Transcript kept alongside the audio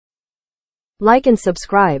like and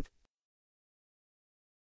subscribe.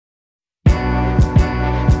 One's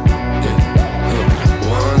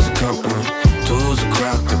a company, two's a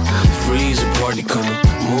crowd, three's a party coming,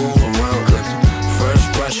 move around like the first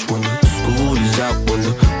rush when the school is out, when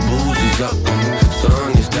the booze is up, when the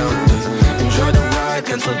sun is down. Enjoy the ride,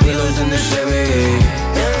 got some pillows in the Chevy.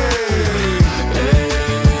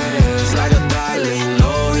 Just like a darling,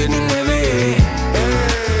 low hitting heavy.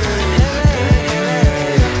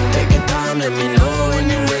 Take your time, let me know when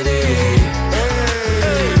you're ready.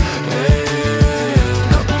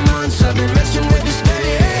 Couple months I've been messing with this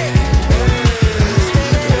steady.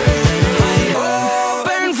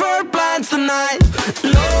 Open for plans tonight.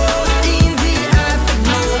 Lost in the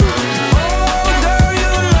afterglow. Oh, girl,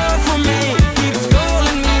 your love for me keeps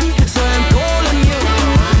calling me, so I'm calling you.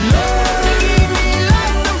 Lord, give me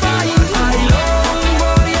like the fire. I long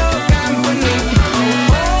for your company.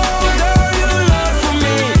 Oh, girl, your love for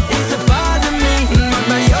me is a part of me, my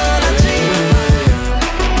biology.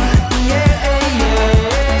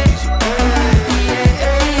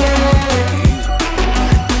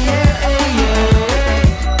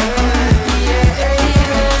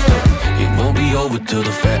 It won't be over till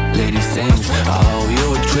the fat lady sings. I owe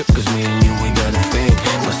you a trip, cause me and you, we got a thing.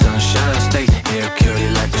 My sunshine state, hair curly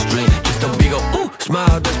like a string. Just a big ol' ooh,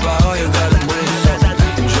 smile, that's about all you gotta bring. So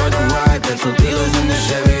enjoy the ride, got some pillows in the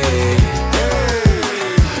Chevy.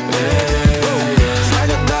 It's like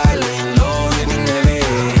a darling, low hitting heavy.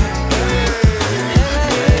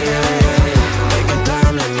 Take your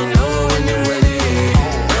time, let me know when you're ready.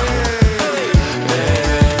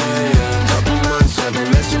 Couple months I've been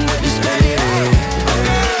messing with this steady.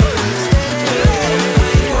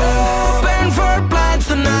 Open for plans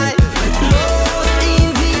tonight. Lost in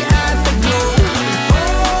the afterglow.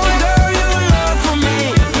 Oh, girl, your love for me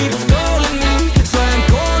keeps calling me, so I'm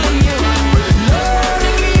calling you. Lord,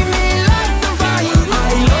 give me like the fire. I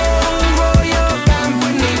long for your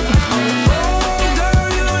company. Oh, girl,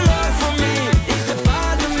 your love for me is a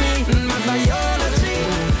part of me, my biology.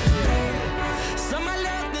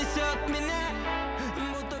 Самолет несет меня,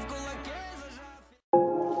 будто в кулаке зажав.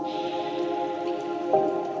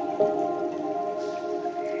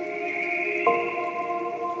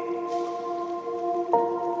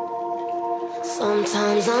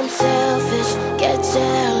 Sometimes I'm selfish, get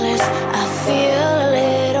jealous. I feel a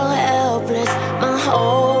little helpless. My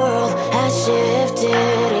whole world has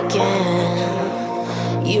shifted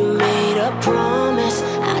again. You made a promise,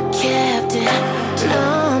 I kept it.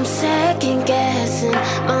 Now I'm second guessing.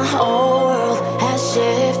 My whole world has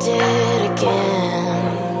shifted again.